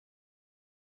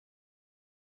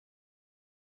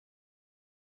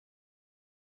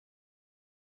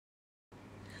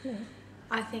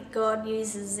I think God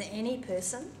uses any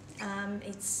person.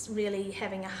 It's really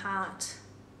having a heart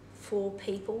for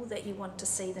people that you want to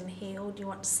see them healed, you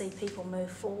want to see people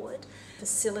move forward,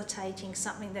 facilitating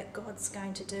something that God's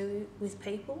going to do with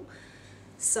people.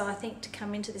 So I think to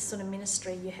come into this sort of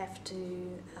ministry, you have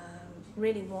to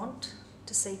really want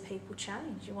to see people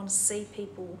change. You want to see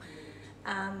people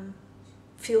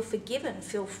feel forgiven,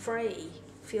 feel free,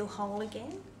 feel whole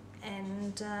again.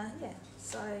 And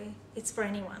so it's for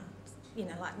anyone. You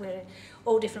know, like we're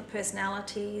all different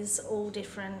personalities, all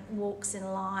different walks in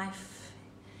life.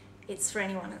 It's for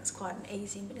anyone. It's quite an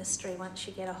easy ministry once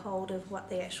you get a hold of what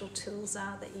the actual tools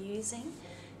are that you're using.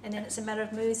 And then it's a matter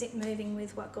of moving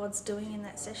with what God's doing in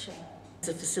that session. As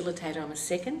a facilitator, I'm a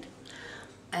second,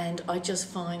 and I just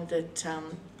find that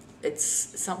it's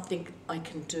something I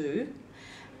can do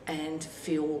and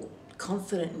feel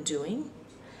confident in doing,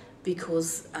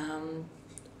 because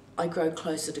I grow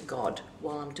closer to God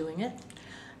while I'm doing it,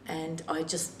 and I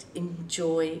just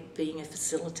enjoy being a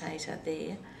facilitator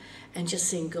there and just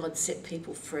seeing God set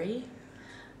people free,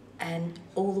 and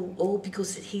all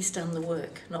because He's done the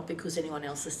work, not because anyone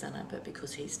else has done it, but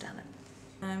because He's done it.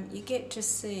 You get to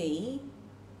see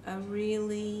a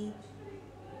really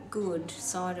good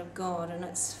side of God, and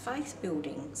it's faith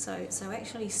building, so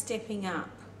actually stepping up.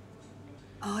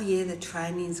 Oh yeah, the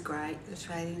training's great. The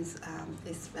training's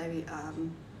it's very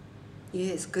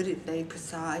it's good. It's very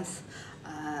precise.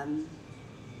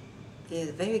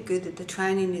 Very good. The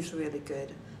training is really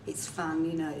good. It's fun.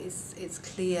 You know, it's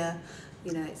clear.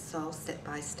 You know, it's all step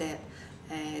by step,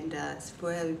 and it's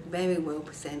very, very well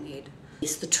presented.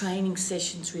 Yes, the training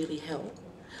sessions really help.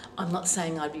 I'm not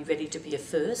saying I'd be ready to be a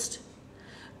first,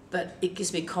 but it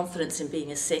gives me confidence in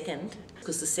being a second,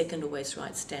 because the second always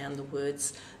writes down the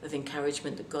words of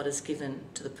encouragement that God has given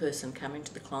to the person coming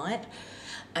to the client.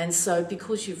 And so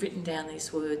because you've written down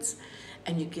these words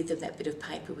and you give them that bit of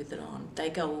paper with it on, they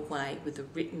go away with a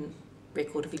written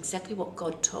record of exactly what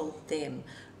God told them,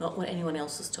 not what anyone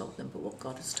else has told them, but what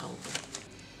God has told them.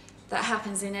 That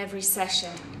happens in every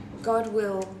session. God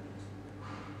will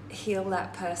heal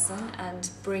that person and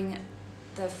bring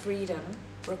the freedom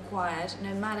required.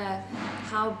 No matter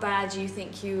how bad you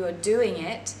think you are doing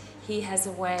it, He has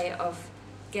a way of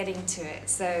getting to it.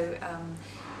 So,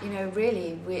 you know,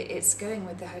 really, it's going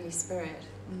with the Holy Spirit.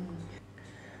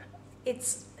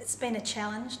 It's been a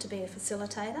challenge to be a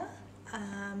facilitator,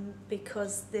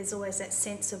 because there's always that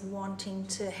sense of wanting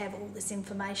to have all this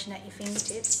information at your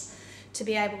fingertips, to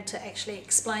be able to actually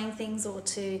explain things, or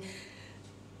to,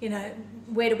 you know,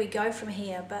 where do we go from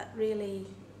here? But really,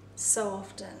 so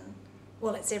often,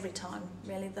 well, it's every time,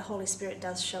 really, the Holy Spirit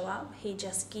does show up. He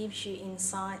just gives you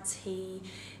insights. He,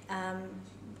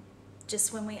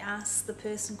 just when we ask the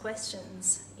person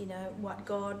questions, you know, what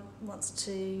God wants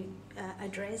to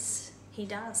address, He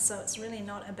does. So it's really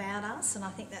not about us, and I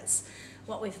think that's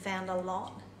what we've found a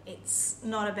lot. It's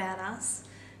not about us.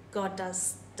 God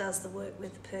does the work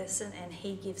with the person, and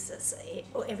He gives us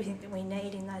everything that we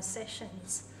need in those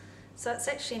sessions. So it's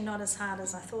actually not as hard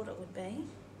as I thought it would be.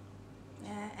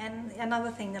 And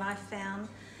another thing that I found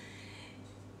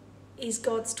is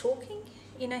God's talking.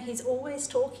 You know, He's always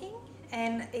talking,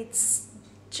 and it's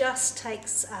just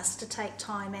takes us to take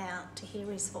time out to hear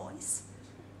His voice,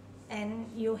 and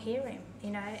you'll hear Him,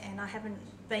 you know. And I haven't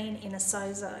been in a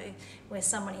SOZO where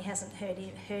somebody hasn't heard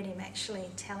him actually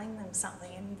telling them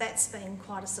something, and that's been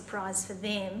quite a surprise for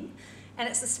them, and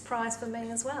it's a surprise for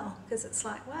me as well, because it's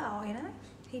like, wow, you know,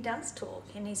 He does talk,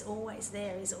 and He's always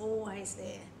there. He's always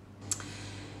there.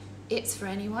 It's for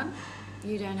anyone.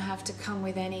 You don't have to come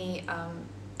with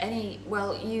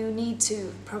well, you need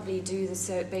to probably do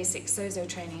the basic SOZO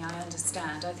training, I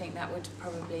understand. I think that would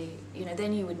probably, you know,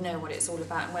 then you would know what it's all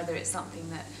about and whether it's something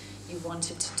that you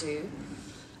wanted to do.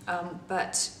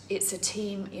 But it's a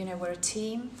team, you know, we're a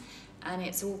team, and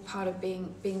it's all part of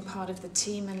being part of the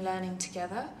team and learning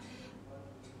together.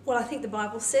 Well, I think the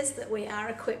Bible says that we are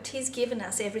equipped. He's given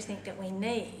us everything that we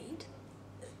need.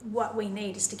 What we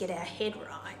need is to get our head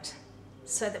right,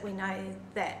 so that we know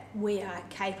that we are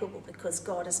capable, because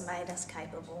God has made us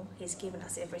capable. He's given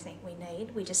us everything we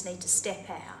need. We just need to step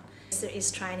out. There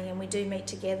is training, and we do meet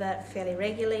together fairly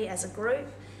regularly as a group,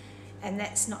 and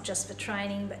that's not just for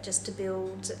training, but just to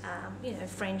build, you know,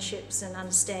 friendships and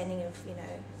understanding of, you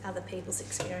know, other people's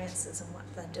experiences and what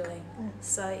they're doing.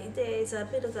 So there's a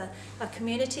bit of a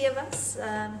community of us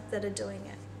that are doing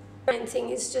it. The main thing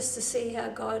is just to see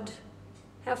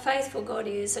how faithful God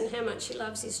is, and how much He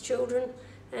loves His children,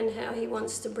 and how He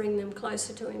wants to bring them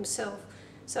closer to Himself.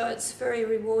 So it's very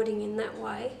rewarding in that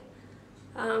way.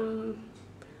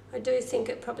 I do think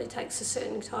it probably takes a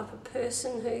certain type of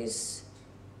person who's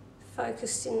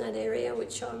focused in that area,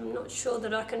 which I'm not sure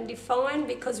that I can define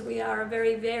because we are a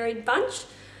very varied bunch.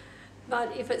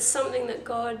 But if it's something that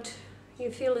God,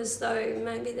 you feel as though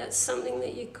maybe that's something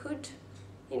that you could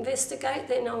investigate,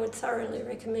 then I would thoroughly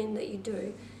recommend that you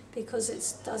do, because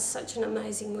it does such an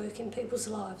amazing work in people's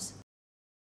lives.